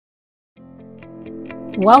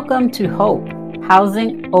Welcome to Hope.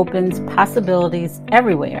 Housing opens possibilities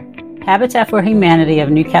everywhere. Habitat for Humanity of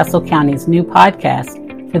New Castle County's new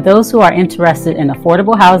podcast for those who are interested in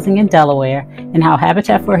affordable housing in Delaware and how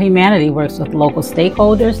Habitat for Humanity works with local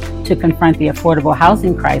stakeholders to confront the affordable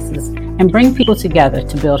housing crisis and bring people together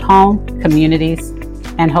to build home, communities,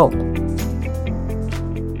 and hope.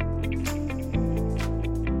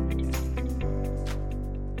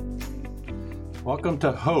 Welcome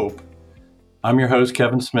to Hope. I'm your host,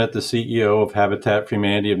 Kevin Smith, the CEO of Habitat for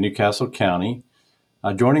Humanity of New Castle County.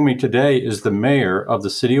 Joining me today is the mayor of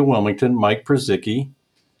the city of Wilmington, Mike Purzycki.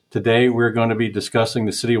 Today, we're going to be discussing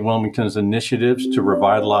the city of Wilmington's initiatives to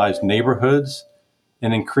revitalize neighborhoods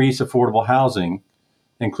and increase affordable housing,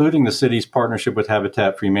 including the city's partnership with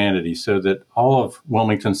Habitat for Humanity, so that all of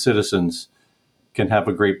Wilmington's citizens can have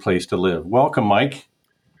a great place to live. Welcome, Mike.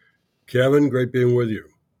 Kevin, great being with you.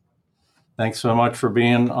 Thanks so much for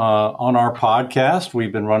being on our podcast.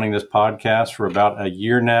 We've been running this podcast for about a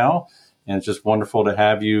year now, and it's just wonderful to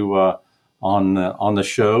have you on the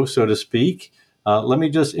show, so to speak. Let me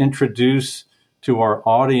just introduce to our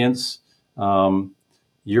audience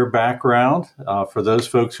your background for those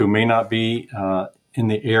folks who may not be in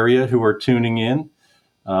the area who are tuning in.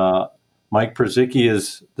 Mike Purzycki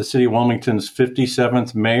is the city of Wilmington's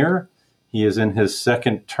 57th mayor. He is in his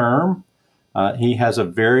second term. He has a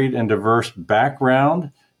varied and diverse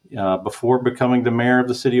background before becoming the mayor of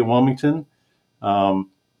the city of Wilmington.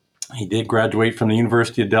 He did graduate from the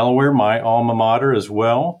University of Delaware, my alma mater as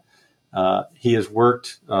well. He has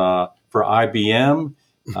worked for IBM.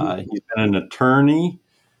 He's been an attorney.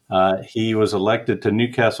 He was elected to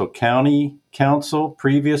New Castle County Council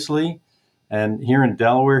previously. And here in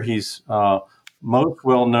Delaware, he's most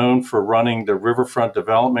well known for running the Riverfront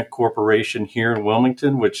Development Corporation here in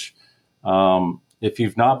Wilmington, which if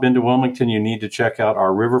you've not been to Wilmington, you need to check out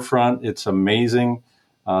our riverfront. It's amazing,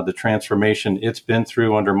 the transformation it's been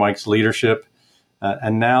through under Mike's leadership,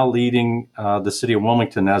 and now leading the city of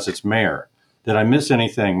Wilmington as its mayor. Did I miss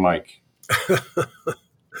anything, Mike?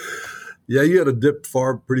 Yeah, you had to dip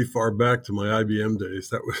pretty far back to my IBM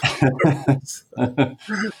days. That was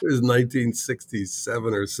it was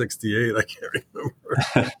 1967 or 68. I can't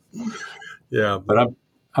remember. Yeah, but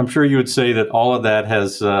I'm sure you would say that all of that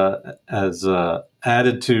has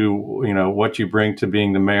added to what you bring to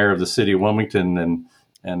being the mayor of the city of Wilmington.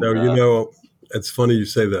 And no, it's funny you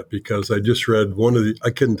say that, because I just read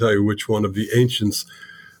I couldn't tell you which one of the ancients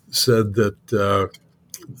said that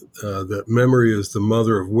that memory is the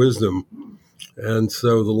mother of wisdom, and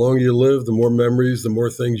so the longer you live, the more memories, the more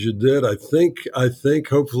things you did. I think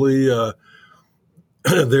hopefully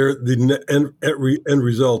the end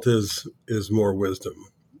result is more wisdom.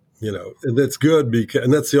 And that's good,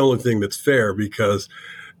 and that's the only thing that's fair, because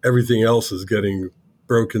everything else is getting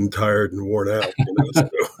broken, tired, and worn out. So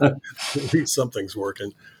at least something's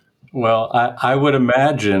working. Well, I would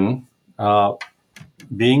imagine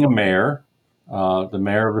being a mayor, the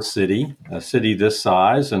mayor of a city this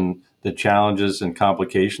size, and the challenges and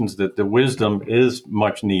complications, that the wisdom is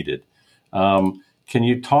much needed. Can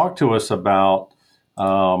you talk to us about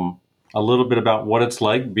a little bit about what it's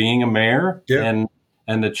like being a mayor? Yeah.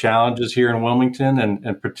 And the challenges here in Wilmington,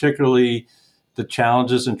 and particularly the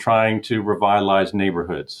challenges in trying to revitalize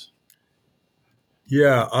neighborhoods?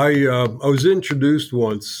 Yeah, I was introduced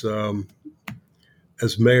once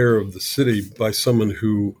as mayor of the city by someone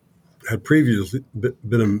who had previously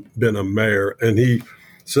been a mayor, and he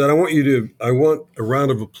said, I want a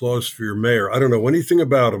round of applause for your mayor. I don't know anything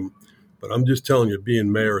about him, but I'm just telling you,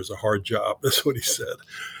 being mayor is a hard job. That's what he said.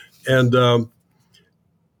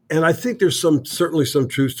 And I think there's certainly some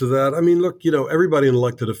truth to that. I mean, look, everybody in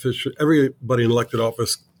elected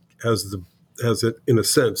office has it, in a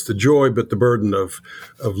sense, the joy, but the burden of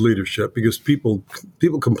leadership, because people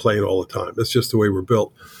complain all the time. That's just the way we're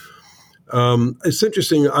built. It's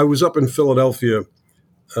interesting. I was up in Philadelphia.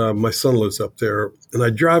 My son lives up there, and I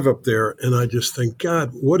drive up there, and I just think,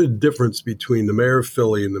 God, what a difference between the mayor of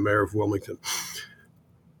Philly and the mayor of Wilmington.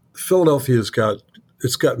 Philadelphia's got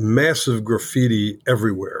massive graffiti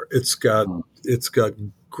everywhere. It's got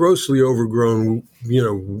grossly overgrown,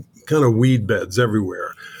 kind of weed beds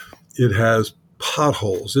everywhere. It has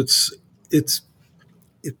potholes. It's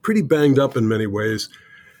pretty banged up in many ways.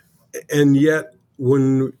 And yet,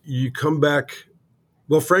 when you come back,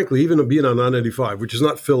 well, frankly, even being on 995, which is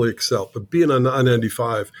not Philly itself, but being on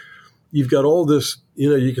 995, you've got all this,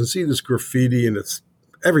 you can see this graffiti, and it's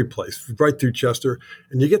every place, right through Chester.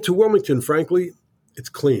 And you get to Wilmington, frankly, it's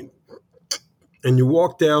clean. And you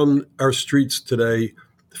walk down our streets today,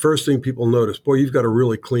 the first thing people notice, boy, you've got a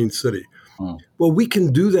really clean city. Well, we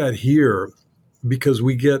can do that here because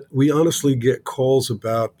we honestly get calls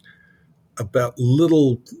about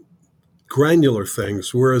little granular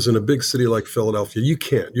things, whereas in a big city like Philadelphia, you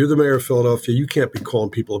can't. You're the mayor of Philadelphia. You can't be calling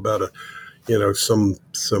people about some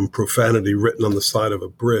profanity written on the side of a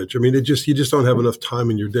bridge. I mean, you just don't have enough time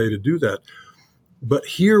in your day to do that. But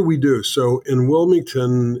here we do. So in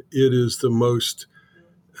Wilmington, it is the most,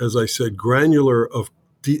 as I said, granular of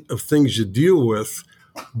things you deal with.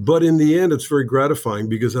 But in the end, it's very gratifying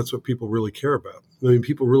because that's what people really care about. I mean,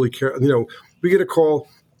 people really care. We get a call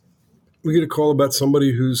about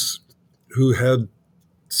somebody who had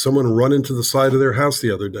someone run into the side of their house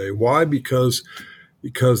the other day. Why? Because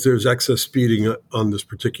there's excess speeding on this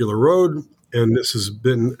particular road, and this has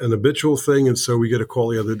been an habitual thing, and so we get a call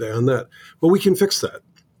the other day on that. But we can fix that.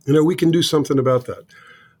 We can do something about that.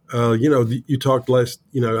 You talked I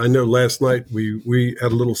know last night we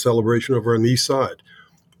had a little celebration over on the east side.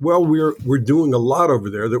 Well, we're doing a lot over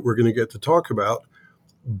there that we're going to get to talk about,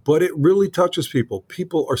 but it really touches people.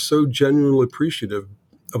 People are so genuinely appreciative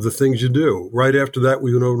of the things you do. Right after that,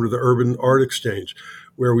 we went over to the Urban Art Exchange,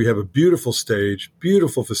 where we have a beautiful stage,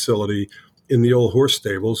 beautiful facility in the old horse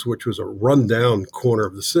stables, which was a rundown corner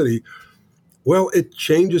of the city. Well, it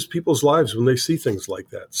changes people's lives when they see things like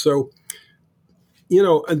that. So,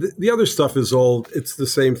 and the other stuff it's the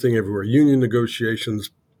same thing everywhere. Union negotiations,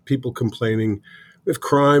 people complaining. With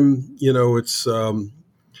crime, it's.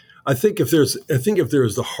 I think if there's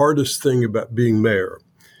the hardest thing about being mayor,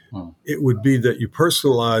 it would be that you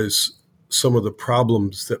personalize some of the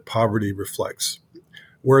problems that poverty reflects.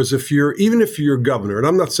 Whereas even if you're governor, and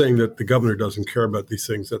I'm not saying that the governor doesn't care about these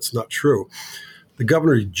things, that's not true. The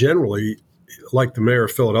governor generally, like the mayor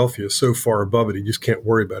of Philadelphia, is so far above it, he just can't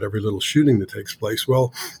worry about every little shooting that takes place.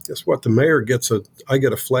 Well, guess what? The mayor I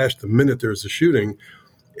get a flash the minute there's a shooting.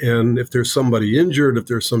 And if there's somebody injured, if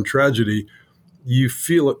there's some tragedy, you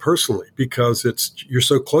feel it personally because you're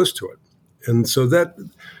so close to it. And so that,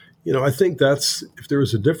 I think that's, if there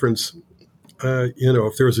was a difference,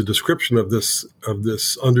 if there was a description of this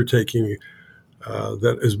undertaking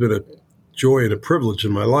that has been a joy and a privilege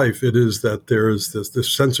in my life, it is that there is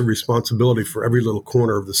this sense of responsibility for every little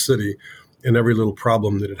corner of the city and every little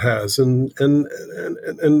problem that it has, and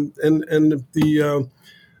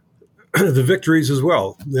the victories as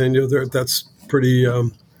well. And that's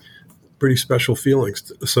pretty special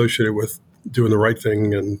feelings associated with doing the right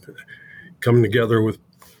thing and coming together with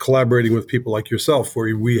collaborating with people like yourself,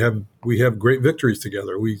 where we have great victories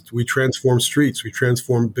together. We transform streets, we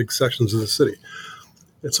transform big sections of the city.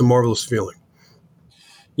 It's a marvelous feeling.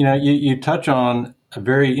 You touch on a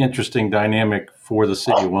very interesting dynamic for the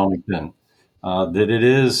city of Wilmington, that it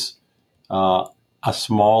is a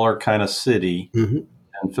smaller kind of city than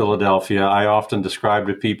Philadelphia. I often describe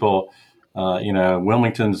to people,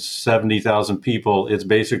 Wilmington's 70,000 people. It's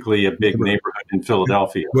basically a big neighborhood in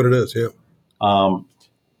Philadelphia. What it is, yeah.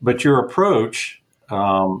 But your approach,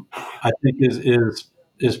 I think, is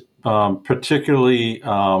particularly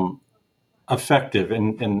effective.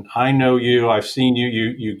 And I know you. I've seen you.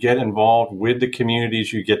 You get involved with the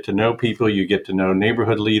communities. You get to know people. You get to know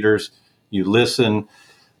neighborhood leaders. You listen,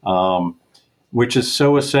 which is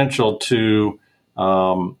so essential to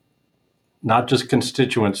not just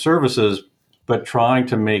constituent services, but trying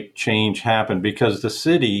to make change happen. Because the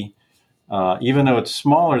city, even though it's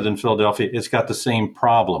smaller than Philadelphia, it's got the same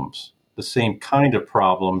problems, the same kind of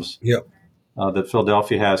problems that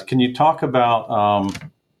Philadelphia has. Can you talk about,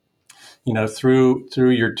 through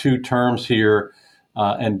your 2 terms here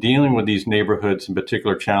and dealing with these neighborhoods and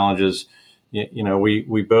particular challenges?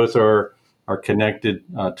 We both are connected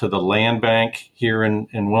to the land bank here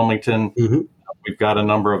in Wilmington. Mm-hmm. We've got a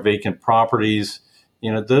number of vacant properties,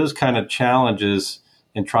 those kind of challenges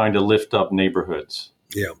in trying to lift up neighborhoods.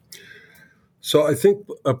 Yeah. So I think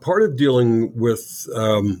a part of dealing with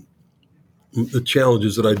the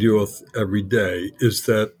challenges that I deal with every day is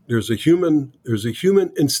that there's a human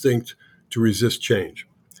instinct to resist change.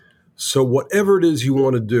 So whatever it is you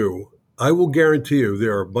want to do, I will guarantee you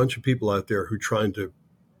there are a bunch of people out there who are trying to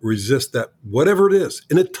resist that, whatever it is.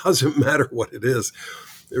 And it doesn't matter what it is.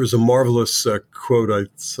 There was a marvelous quote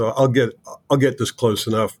I'll get this close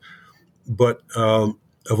enough, but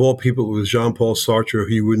of all people, it was Jean-Paul Sartre.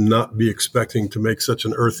 He would not be expecting to make such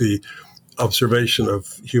an earthy observation of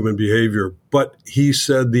human behavior. But he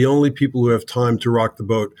said the only people who have time to rock the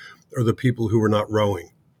boat are the people who are not rowing.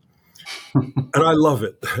 And I love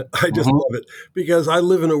it. I just love it because I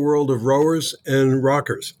live in a world of rowers and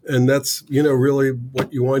rockers. And that's, really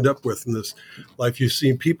what you wind up with in this life. You've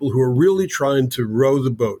seen people who are really trying to row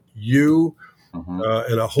the boat.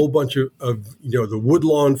 And a whole bunch of the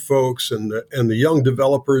Woodlawn folks and the young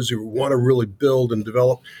developers who want to really build and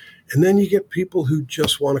develop. And then you get people who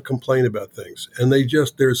just want to complain about things, and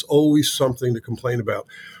there's always something to complain about.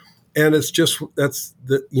 And it's just,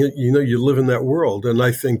 you live in that world. And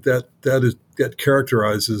I think that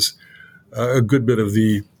characterizes a good bit of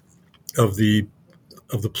the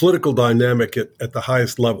political dynamic at the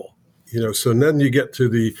highest level. So then you get to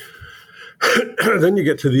the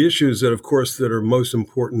issues that, of course, that are most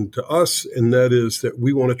important to us, and that is that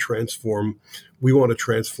we want to transform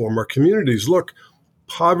our communities. Look,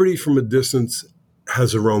 poverty from a distance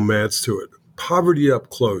has a romance to it. Poverty up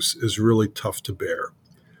close is really tough to bear.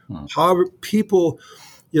 People,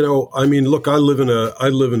 look, I live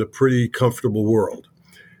in a pretty comfortable world,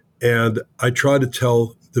 and I try to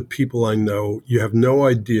tell the people I know, you have no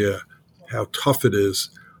idea how tough it is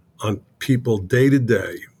on people day to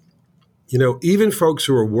day. Even folks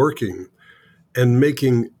who are working and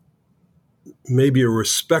making maybe a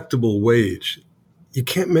respectable wage, you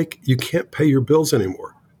can't pay your bills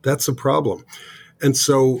anymore. That's a problem. And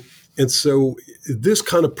so this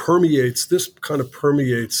kind of permeates.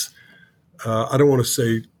 I don't want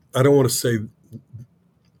to say.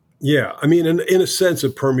 Yeah, I mean, in a sense,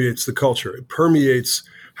 it permeates the culture. It permeates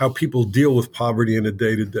how people deal with poverty on a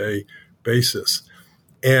day-to-day basis,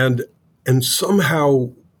 and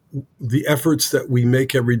somehow the efforts that we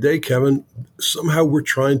make every day, Kevin, somehow we're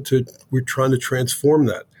trying to transform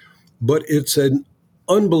that, but it's an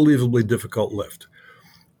unbelievably difficult lift.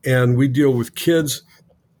 And we deal with kids.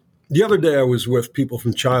 The other day, I was with people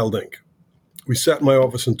from Child Inc. We sat in my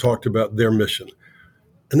office and talked about their mission.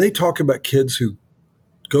 And they talk about kids who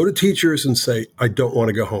go to teachers and say, I don't want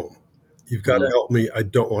to go home. You've got to help me. I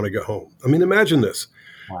don't want to go home. I mean, imagine this.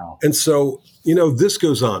 Wow. And so, this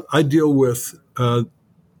goes on. I deal with,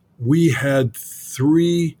 we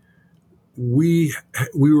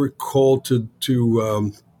were called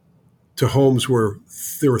to homes where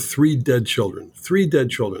there were three dead children,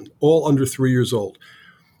 all under 3 years old.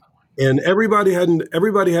 And everybody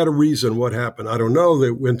had a reason what happened. I don't know.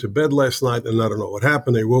 They went to bed last night and I don't know what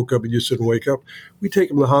happened. They woke up and you didn't wake up. We take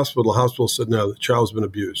them to the hospital. The hospital said, no, the child's been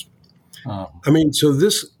abused. Oh. I mean, so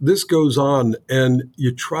this goes on, and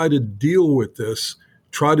you try to deal with this,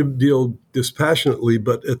 try to deal dispassionately,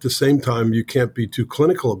 but at the same time, you can't be too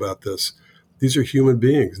clinical about this. These are human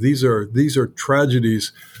beings. These are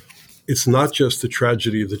tragedies. It's not just the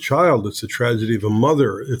tragedy of the child. It's the tragedy of a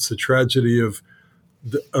mother. It's the tragedy of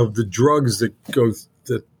the drugs that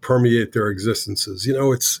permeate their existences.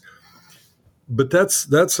 But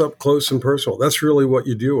that's up close and personal. That's really what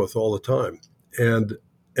you deal with all the time.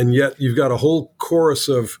 And yet you've got a whole chorus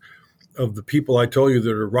of the people I told you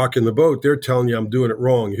that are rocking the boat. They're telling you I'm doing it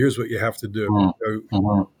wrong. Here's what you have to do.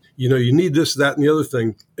 Mm-hmm. You need this, that, and the other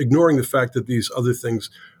thing, ignoring the fact that these other things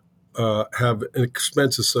have an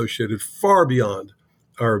expense associated far beyond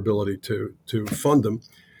our ability to fund them.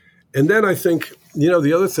 And then I think,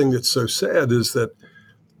 the other thing that's so sad is that,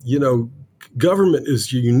 government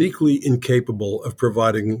is uniquely incapable of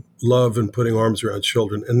providing love and putting arms around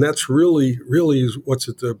children. And that's really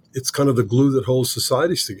it's kind of the glue that holds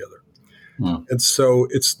societies together. Mm. And so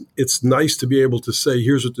it's nice to be able to say,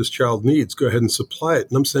 here's what this child needs, go ahead and supply it.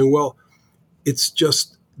 And I'm saying, well,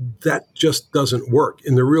 that just doesn't work.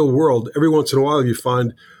 In the real world, every once in a while you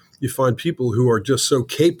find people who are just so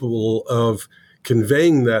capable of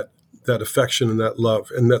conveying that affection and that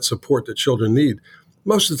love and that support that children need.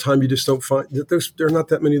 Most of the time, you just don't find that there are not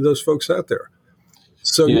that many of those folks out there.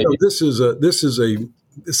 So this is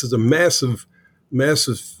a massive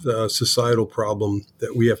societal problem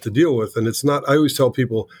that we have to deal with. And it's not. I always tell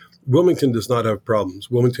people, Wilmington does not have problems.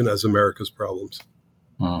 Wilmington has America's problems.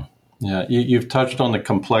 Yeah, you've touched on the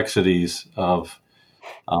complexities of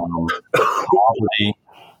poverty,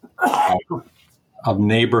 of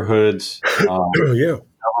neighborhoods. Yeah.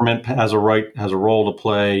 Government has a role to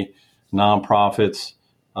play. Nonprofits,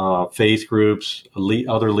 faith groups,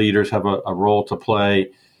 other leaders have a role to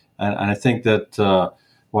play. And I think that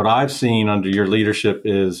what I've seen under your leadership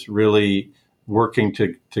is really working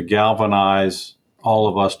to galvanize all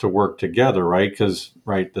of us to work together, right? Because,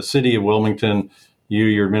 the city of Wilmington,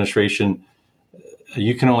 your administration,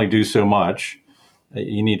 you can only do so much.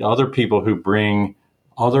 You need other people who bring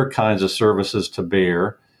other kinds of services to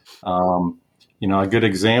bear. A good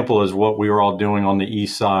example is what we were all doing on the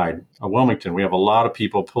east side of Wilmington. We have a lot of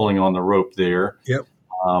people pulling on the rope there. Yep.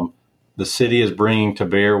 The city is bringing to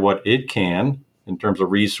bear what it can in terms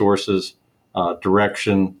of resources,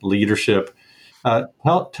 direction, leadership.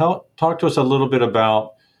 Talk to us a little bit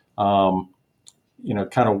about, kind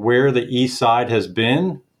of where the east side has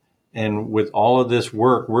been, and with all of this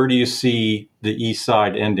work, where do you see the east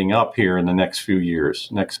side ending up here in the next few years,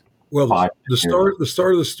 next Well, 5 years? the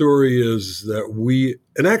start of the story is that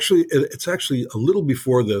it's actually a little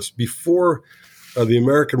before this. Before the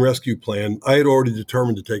American Rescue Plan, I had already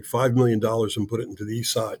determined to take $5 million and put it into the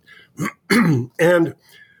East Side. And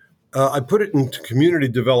I put it into community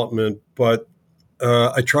development, but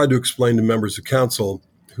I tried to explain to members of council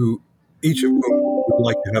who each of whom would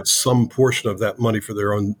like to have some portion of that money for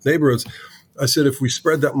their own neighborhoods. I said, if we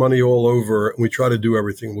spread that money all over and we try to do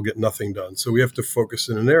everything, we'll get nothing done. So we have to focus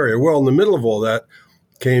in an area. Well, in the middle of all that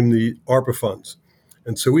came the ARPA funds.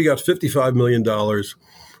 And so we got $55 million.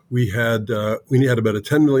 We had about a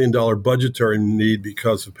 $10 million budgetary need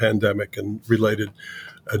because of pandemic and related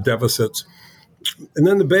deficits. And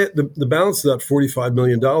then the balance of that $45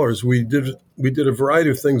 million, we did a variety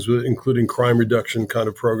of things with it, including crime reduction kind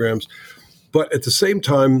of programs. But at the same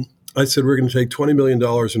time, I said we're going to take $20 million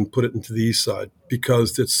and put it into the East Side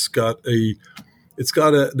because there's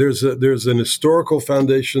an historical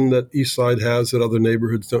foundation that East Side has that other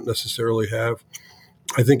neighborhoods don't necessarily have.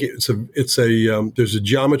 I think there's a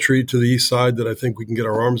geometry to the East Side that I think we can get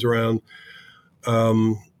our arms around.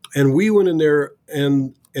 And we went in there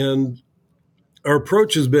and our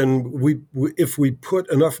approach has been if we put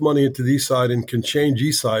enough money into the East Side and can change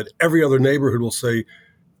East Side, every other neighborhood will say,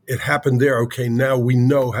 it happened there. Okay, now we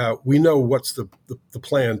know what's the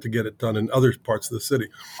plan to get it done in other parts of the city.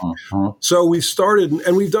 Uh-huh. So we started,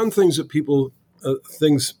 and we've done things that people,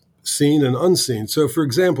 things seen and unseen. So, for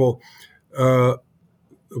example, one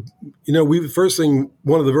of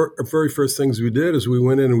the very first things we did is we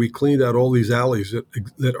went in and we cleaned out all these alleys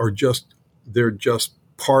that are just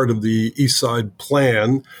part of the East Side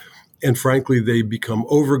plan, and frankly, they become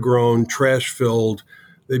overgrown, trash-filled.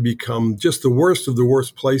 They become just the worst of the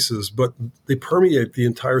worst places, but they permeate the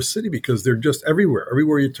entire city because they're just everywhere.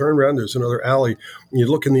 Everywhere you turn around, there's another alley, and you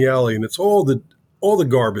look in the alley, and it's all the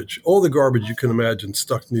garbage you can imagine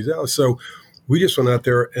stuck in these alleys. So we just went out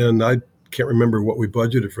there, and I can't remember what we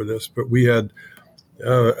budgeted for this, but we had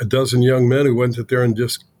a dozen young men who went out there and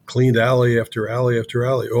just cleaned alley after alley after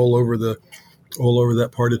alley all over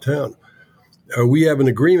that part of town. We have an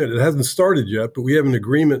agreement. It hasn't started yet, but we have an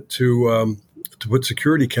agreement to put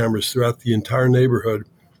security cameras throughout the entire neighborhood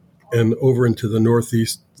and over into the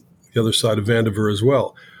northeast, the other side of Vandiver as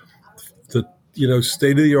well.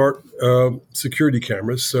 State-of-the-art security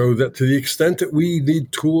cameras, so that to the extent that we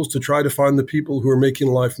need tools to try to find the people who are making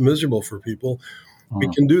life miserable for people, we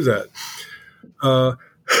can do that.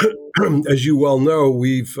 As you well know,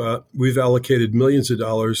 we've allocated millions of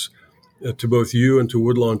dollars to both you and to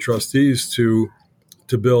Woodlawn trustees to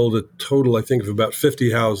build a total, I think, of about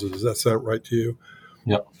 50 houses. Does that sound right to you?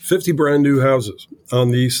 Yep. 50 brand new houses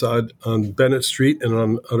on the East Side, on Bennett Street, and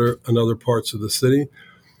on other parts of the city.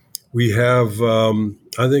 We have,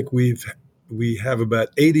 I think we have about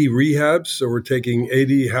 80 rehabs. So we're taking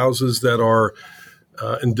 80 houses that are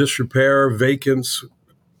in disrepair, vacants,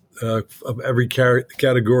 of every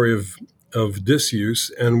category of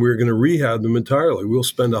disuse, and we're going to rehab them entirely. We'll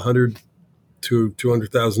spend $100,000 to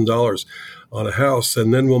 $200,000 on a house,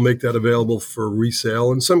 and then we'll make that available for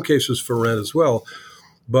resale, in some cases for rent as well.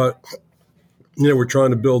 But we're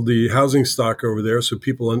trying to build the housing stock over there, so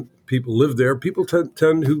people live there. People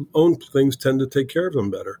who own things tend to take care of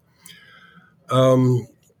them better.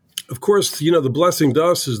 Of course, the blessing to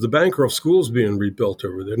us is the Bancroft School's being rebuilt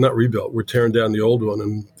over there. Not rebuilt. We're tearing down the old one,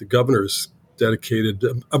 and the governor's dedicated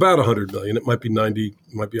about $100 million. It might be 90,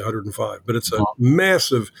 it might be 105, but it's a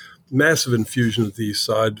massive infusion at the East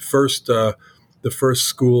Side. The first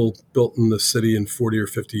school built in the city in 40 or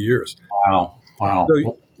 50 years. Wow.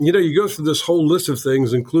 So, you go through this whole list of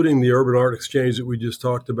things, including the Urban Art Exchange that we just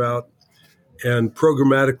talked about, and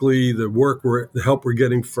programmatically the help we're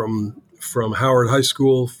getting from Howard High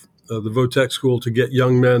School, the Votech School, to get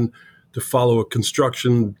young men to follow a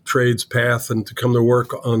construction trades path and to come to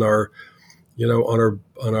work on our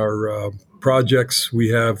projects. We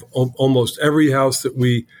have almost every house that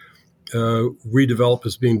we redevelop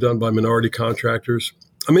is being done by minority contractors.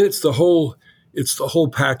 I mean, it's the whole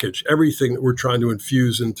package, everything that we're trying to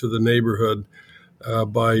infuse into the neighborhood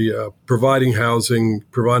by providing housing,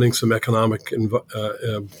 providing some economic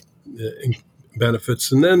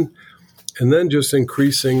benefits, and then just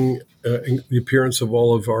increasing the appearance of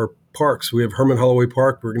all of our parks. We have Herman Holloway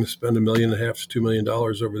Park. We're going to spend $1.5 million to $2 million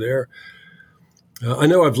over there. I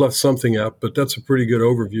know I've left something out, but that's a pretty good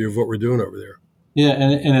overview of what we're doing over there. Yeah,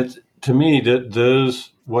 and it's, to me, that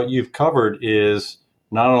what you've covered is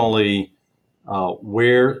not only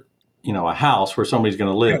where a house where somebody's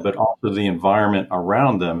going to live, but also the environment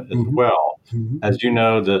around them as well. Mm-hmm. As you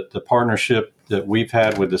know, the partnership that we've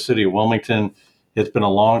had with the city of Wilmington, it's been a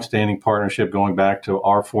long-standing partnership going back to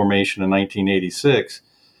our formation in 1986.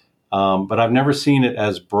 But I've never seen it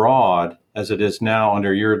as broad as it is now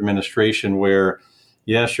under your administration, where,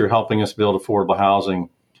 yes, you're helping us build affordable housing.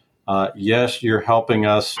 Yes, you're helping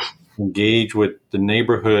us engage with the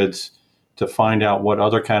neighborhoods to find out what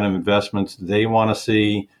other kind of investments they want to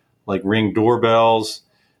see, like Ring doorbells.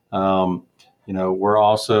 We're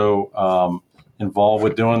also involved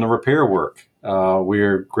with doing the repair work.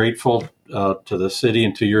 We're grateful to the city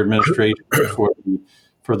and to your administration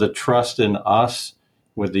for the trust in us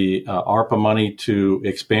with the ARPA money to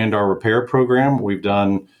expand our repair program. We've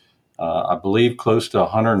done, I believe, close to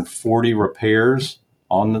 140 repairs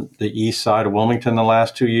on the east side of Wilmington the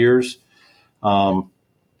last 2 years.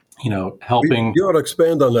 Helping. You ought to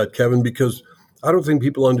expand on that, Kevin, because I don't think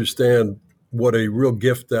people understand what a real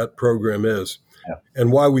gift that program is. Yeah.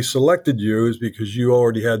 And why we selected you is because you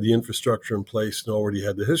already had the infrastructure in place and already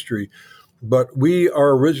had the history. But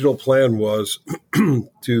our original plan was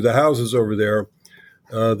to the houses over there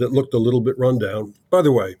that looked a little bit rundown. By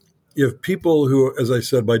the way, if people who, as I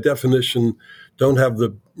said, by definition, don't have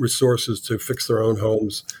the resources to fix their own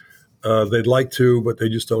homes, they'd like to, but they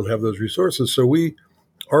just don't have those resources. So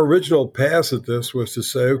our original pass at this was to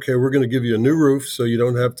say, okay, we're going to give you a new roof so you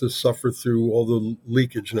don't have to suffer through all the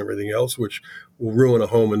leakage and everything else, which will ruin a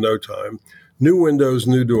home in no time. New windows,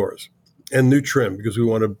 new doors, and new trim, because we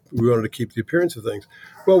wanted to keep the appearance of things.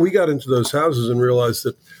 Well, we got into those houses and realized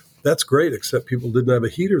that that's great, except people didn't have a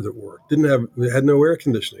heater that worked, they had no air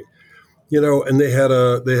conditioning, and they had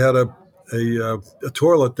a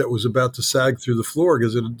toilet that was about to sag through the floor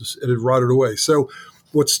because it had rotted away. So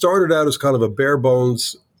what started out as kind of a bare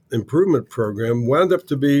bones improvement program wound up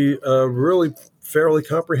to be a really fairly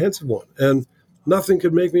comprehensive one. And nothing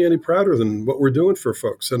could make me any prouder than what we're doing for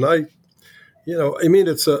folks. And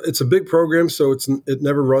it's a big program, so it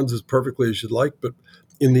never runs as perfectly as you'd like, but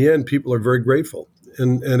in the end, people are very grateful.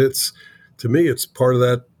 And it's, to me, it's part of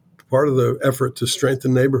the effort to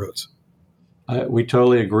strengthen neighborhoods. We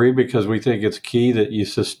totally agree, because we think it's key that you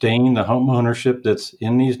sustain the home ownership that's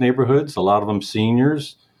in these neighborhoods. A lot of them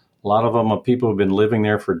seniors, a lot of them are people who've been living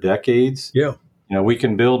there for decades. Yeah. We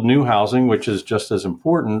can build new housing, which is just as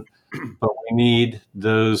important, but we need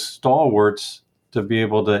those stalwarts to be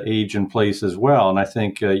able to age in place as well. And I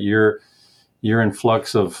think your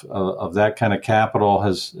influx of that kind of capital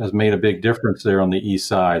has made a big difference there on the east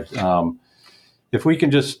side. If we can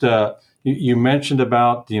just... You mentioned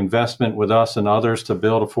about the investment with us and others to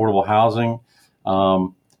build affordable housing.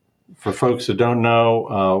 For folks who don't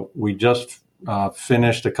know, we just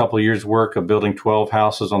finished a couple of years' work of building 12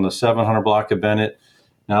 houses on the 700 block of Bennett.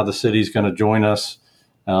 Now the city's going to join us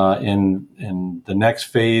in the next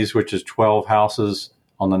phase, which is 12 houses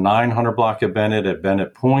on the 900 block of Bennett at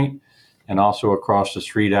Bennett Point, and also across the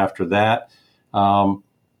street after that.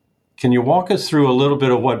 Can you walk us through a little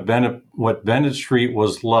bit of what Bennett Street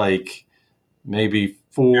was like maybe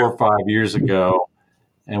 4 or 5 years ago,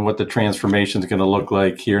 and what the transformation is going to look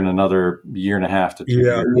like here in another year and a half to 2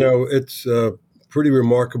 years? Yeah, it's a pretty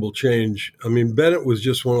remarkable change. I mean, Bennett was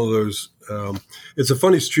just one of those. It's a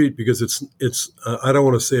funny street because it's I don't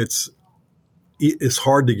want to say it's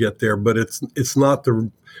hard to get there, but it's not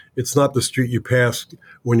the street you pass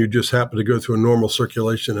when you just happen to go through a normal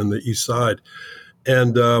circulation in the east side,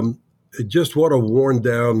 and just what a worn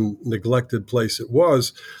down, neglected place it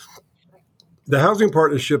was. The housing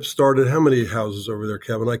partnership started, how many houses over there,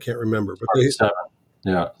 Kevin? I can't remember. But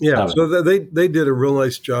Yeah. So they did a real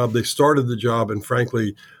nice job. They started the job, and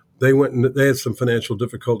frankly, they had some financial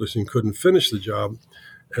difficulties and couldn't finish the job.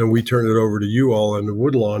 And we turned it over to you all and the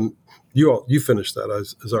Woodlawn. You finished that,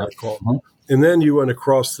 as I recall. Mm-hmm. And then you went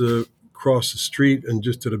across the street and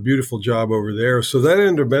just did a beautiful job over there. So that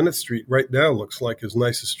end of Bennett Street right now looks like as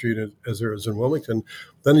nice a street as there is in Wilmington.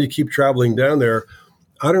 Then you keep traveling down there.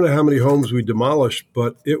 I don't know how many homes we demolished,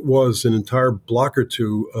 but it was an entire block or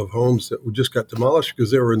two of homes that just got demolished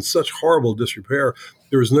because they were in such horrible disrepair.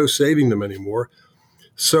 There was no saving them anymore.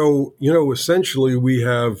 So, essentially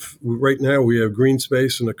right now we have green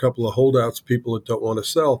space and a couple of holdouts, people that don't want to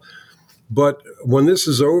sell. But when this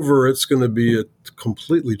is over, it's going to be a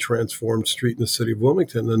completely transformed street in the city of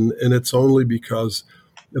Wilmington. And it's only because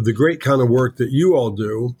of the great kind of work that you all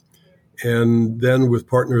do. And then with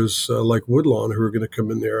partners like Woodlawn, who are going to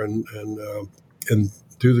come in there and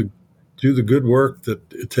do the good work that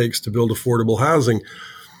it takes to build affordable housing.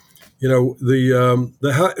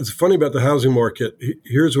 It's funny about the housing market.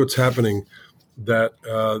 Here's what's happening: that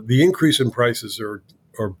the increase in prices are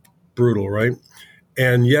brutal, right?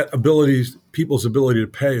 And yet people's ability to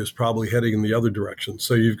pay is probably heading in the other direction.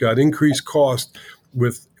 So you've got increased cost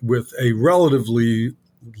with a relatively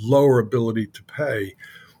lower ability to pay.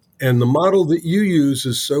 And the model that you use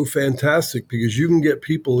is so fantastic because you can get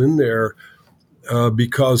people in there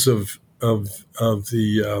because of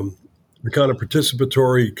the kind of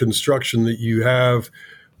participatory construction that you have.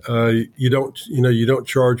 You don't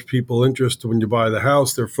charge people interest when you buy the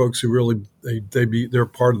house. They're folks who really they're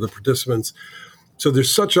part of the participants. So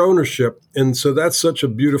there's such ownership, and so that's such a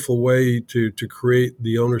beautiful way to create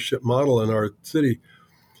the ownership model in our city.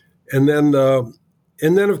 And then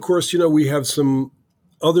of course, we have some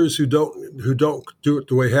others who don't do it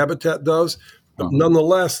the way Habitat does, but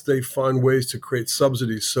nonetheless they find ways to create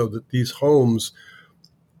subsidies so that these homes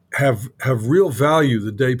have real value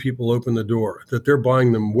the day people open the door, that they're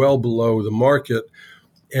buying them well below the market.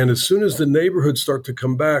 And as soon as the neighborhoods start to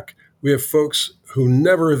come back, we have folks who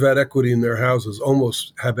never have had equity in their houses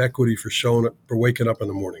almost have equity for showing up, for waking up in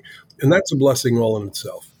the morning. And that's a blessing all in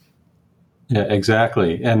itself. Yeah,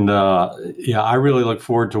 exactly. And I really look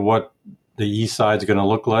forward to what the East Side is going to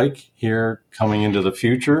look like here coming into the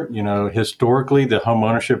future. Historically, the home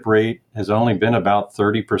ownership rate has only been about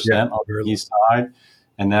 30% on the East Side.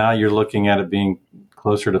 And now you're looking at it being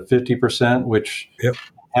closer to 50%, which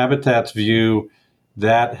Habitat's view,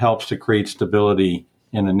 that helps to create stability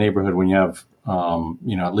in a neighborhood when you have,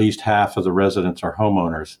 at least half of the residents are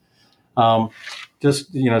homeowners.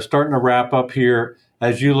 Starting to wrap up here,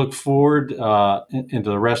 as you look forward into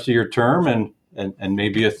the rest of your term and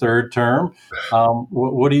maybe a third term,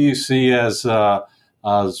 what do you see as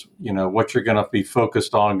what you're going to be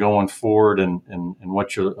focused on going forward and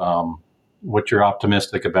what you're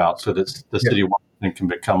optimistic about so that the city of Wilmington can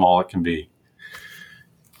become all it can be?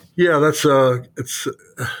 Yeah, that's it's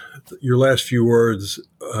your last few words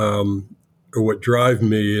are what drive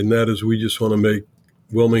me, and that is we just want to make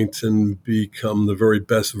Wilmington become the very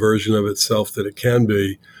best version of itself that it can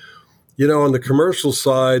be. On the commercial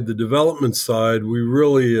side, the development side, we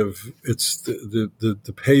really have, it's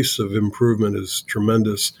the pace of improvement is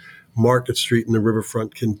tremendous. Market Street and the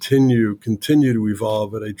riverfront continue to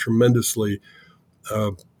evolve at a tremendously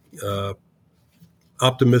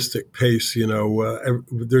optimistic pace.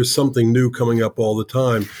 There's something new coming up all the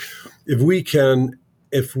time. If we can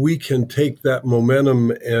take that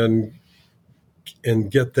momentum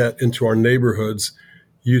and get that into our neighborhoods,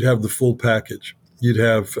 you'd have the full package. You'd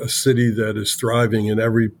have a city that is thriving in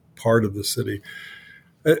every part of the city.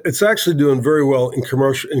 It's actually doing very well in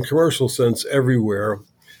commercial sense everywhere.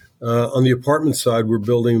 On the apartment side, we're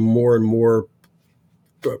building more and more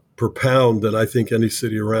per pound than I think any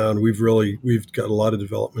city around. We've got a lot of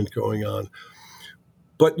development going on.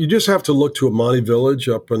 But you just have to look to Amani Village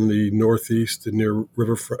up in the northeast and near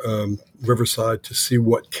Riverside to see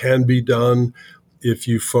what can be done if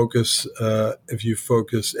you focus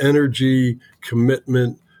energy,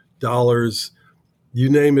 commitment, dollars, you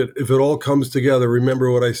name it. If it all comes together,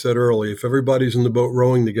 remember what I said earlier. If everybody's in the boat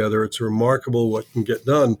rowing together, it's remarkable what can get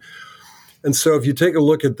done. And so if you take a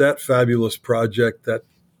look at that fabulous project that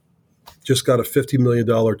just got a $50 million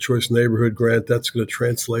Choice Neighborhood grant, that's going to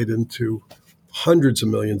translate into hundreds of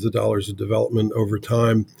millions of dollars of development over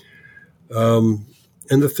time.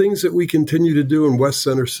 And the things that we continue to do in West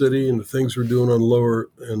Center City and the things we're doing on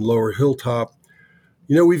Lower Hilltop,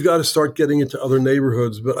 we've got to start getting into other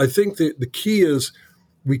neighborhoods. But I think the key is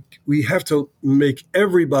we have to make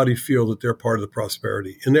everybody feel that they're part of the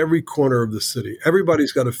prosperity in every corner of the city.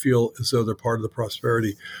 Everybody's got to feel as though they're part of the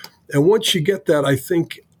prosperity. And once you get that, I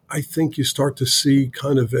think you start to see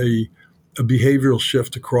kind of a behavioral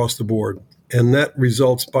shift across the board. And that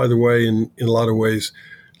results, by the way, in a lot of ways,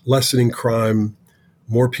 lessening crime,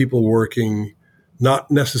 more people working,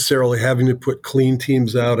 not necessarily having to put clean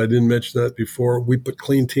teams out. I didn't mention that before. We put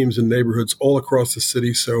clean teams in neighborhoods all across the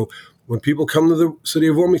city. So when people come to the city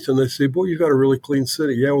of Wilmington, they say, boy, you've got a really clean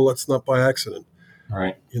city. Yeah, well, that's not by accident.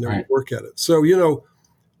 Right. We work at it. So,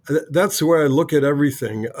 that's the way I look at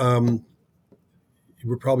everything.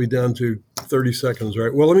 We're probably down to 30 seconds,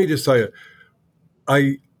 right? Well, let me just tell you,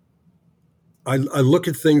 I look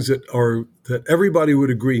at things that everybody would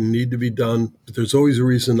agree need to be done, but there's always a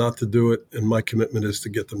reason not to do it, and my commitment is to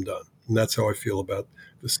get them done. And that's how I feel about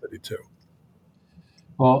the city, too.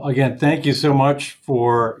 Well, again, thank you so much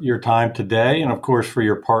for your time today, and of course for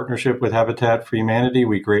your partnership with Habitat for Humanity.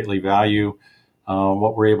 We greatly value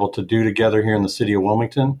what we're able to do together here in the city of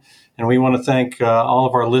Wilmington. And we want to thank all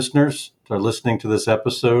of our listeners for listening to this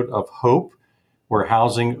episode of Hope, where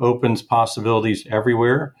housing opens possibilities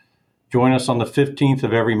everywhere. Join us on the 15th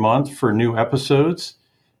of every month for new episodes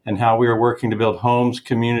and how we are working to build homes,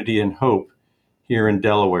 community, and hope here in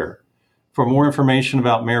Delaware. For more information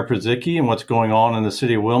about Mayor Purzycki and what's going on in the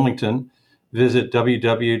city of Wilmington, visit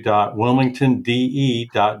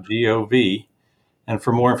www.wilmingtonde.gov. And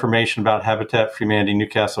for more information about Habitat for Humanity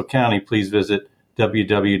Newcastle County, please visit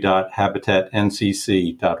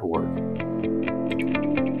www.habitattncc.org.